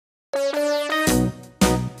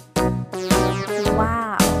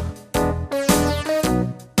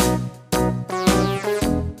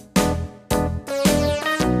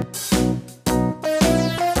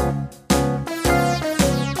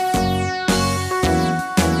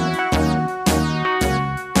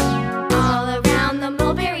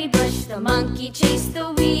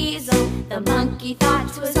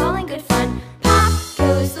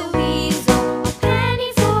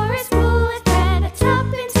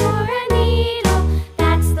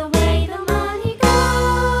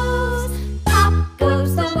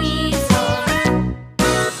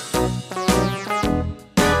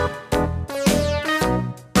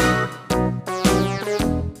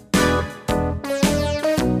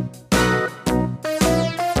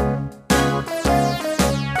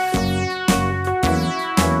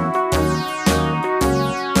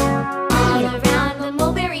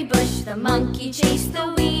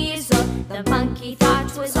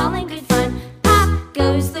all in good fun. Pop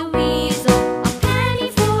goes the weasel, a penny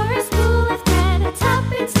for a spool of thread, a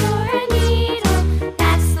tuppence for a needle.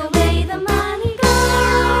 That's the way the money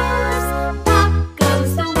goes. Pop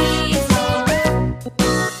goes the weasel.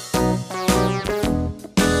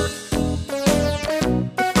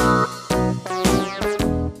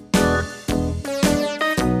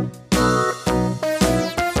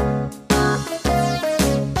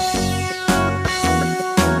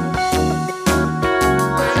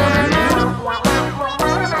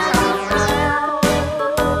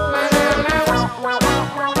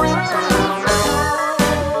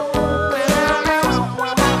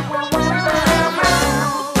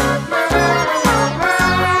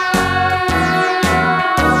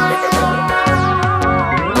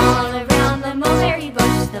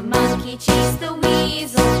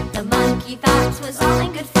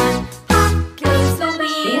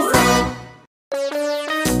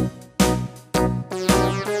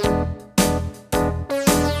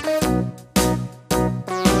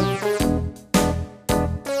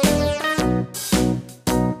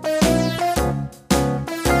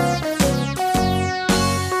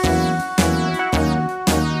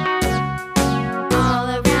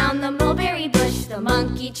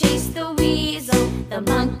 monkey chased the weasel. The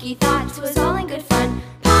monkey thought 'twas all in good fun.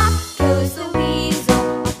 Pop goes the weasel.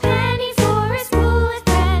 A penny for a spool of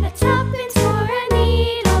thread, a tuppence for a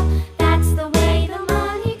needle. That's the way the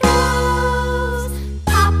money goes.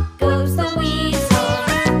 Pop goes the weasel.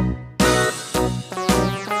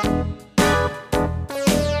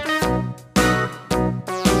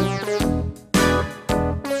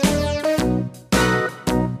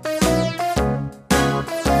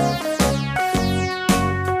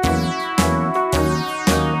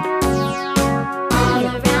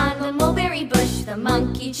 The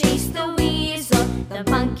monkey chased the weasel. The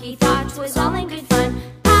monkey thought 'twas all in good fun.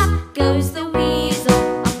 Pop goes the weasel.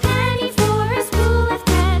 A penny for a spool of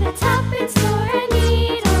thread, a tuppence for a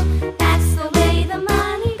needle. That's the way the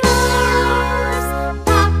money goes.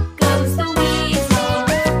 Pop goes the weasel.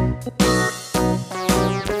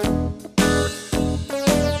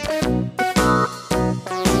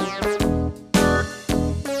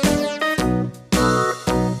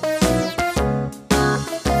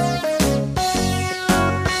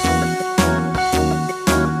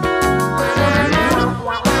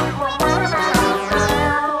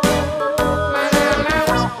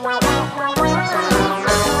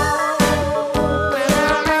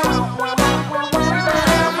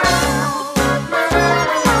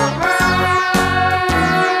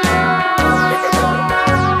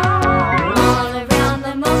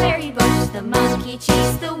 The monkey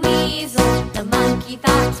chased the weasel. The monkey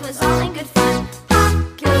thought 'twas all in good fun. Pop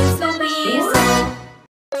goes the weasel.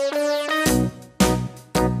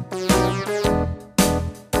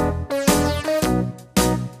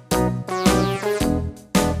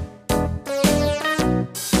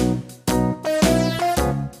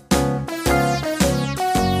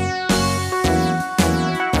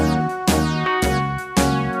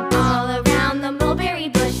 All around the mulberry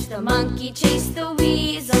bush, the monkey chased the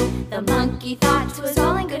weasel. The monkey thought 'twas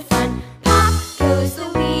all in good fun. Pop goes the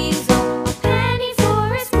weasel. A penny for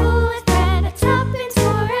a spool of thread, a tuppence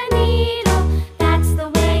for a needle. That's the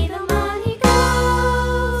way the money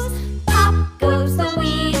goes. Pop goes the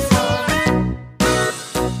weasel.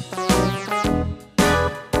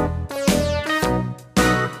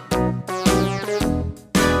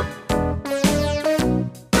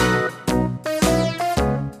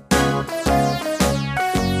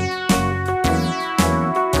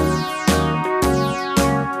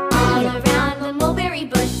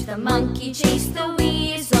 The monkey chased the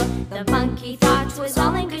weasel. The monkey thought 'twas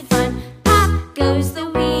all in good fun. Pop goes the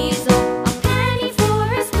weasel. A penny for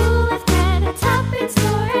a spool of thread, a tuppence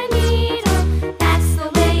for a needle. That's the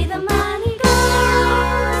way the money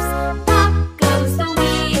goes. Pop goes the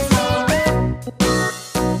weasel.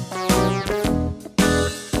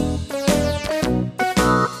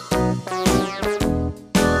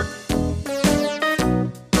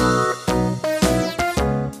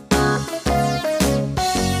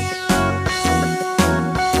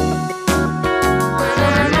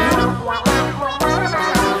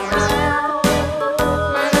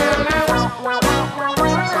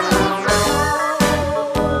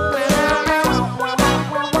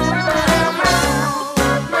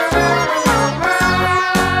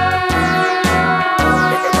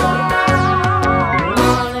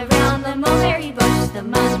 The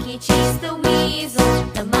monkey chased the weasel.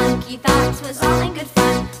 The monkey thought 'twas all in good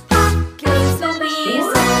fun. Pop goes the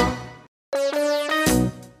weasel.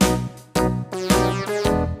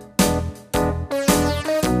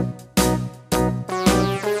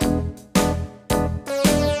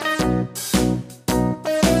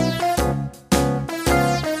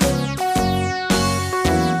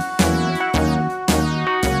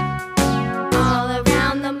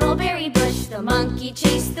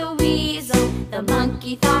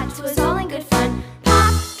 'twas all in good fun.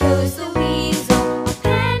 Pop goes the weasel, a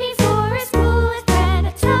penny for a spool of thread,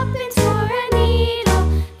 a tuppence for a needle.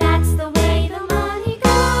 That's the way the money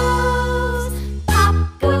goes. Pop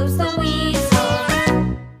goes the weasel.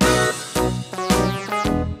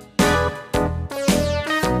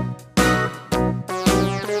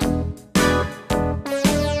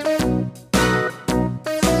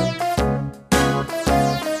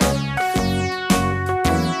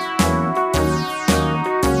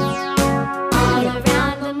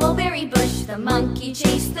 The monkey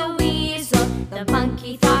chased the weasel. The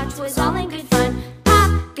monkey thought 'twas all in good fun.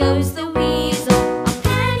 Pop goes the weasel, a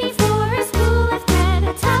penny for a spool of thread,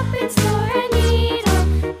 a tuppence for a needle.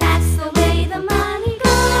 That's the way the money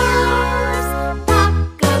goes. Pop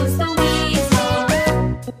goes the weasel.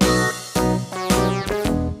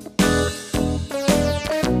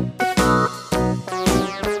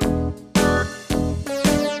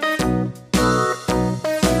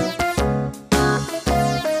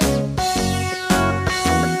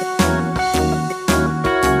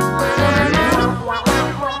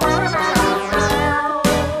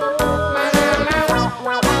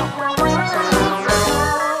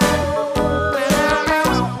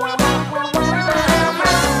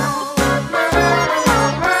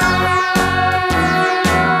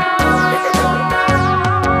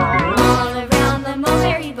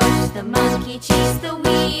 The monkey chased the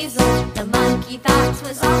weasel. The monkey thought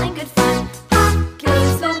 'twas all in good fun. Pop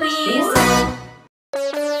goes the weasel.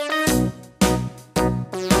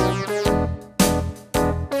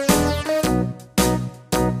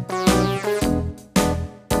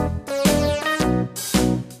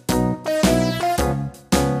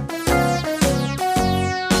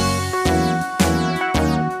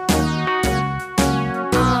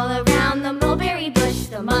 All around the mulberry bush,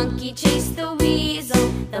 the monkey chased the weasel.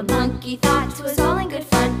 The monkey thought 'twas all in good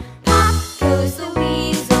fun. Pop goes the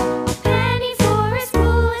weasel, a penny for a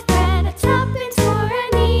spool of thread, a tuppence for a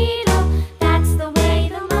needle. That's the way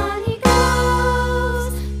the money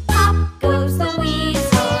goes. Pop goes the weasel.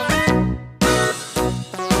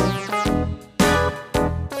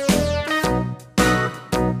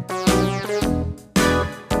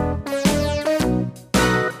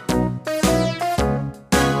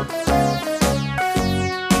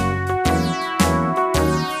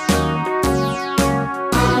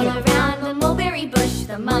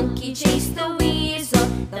 The monkey chased the weasel.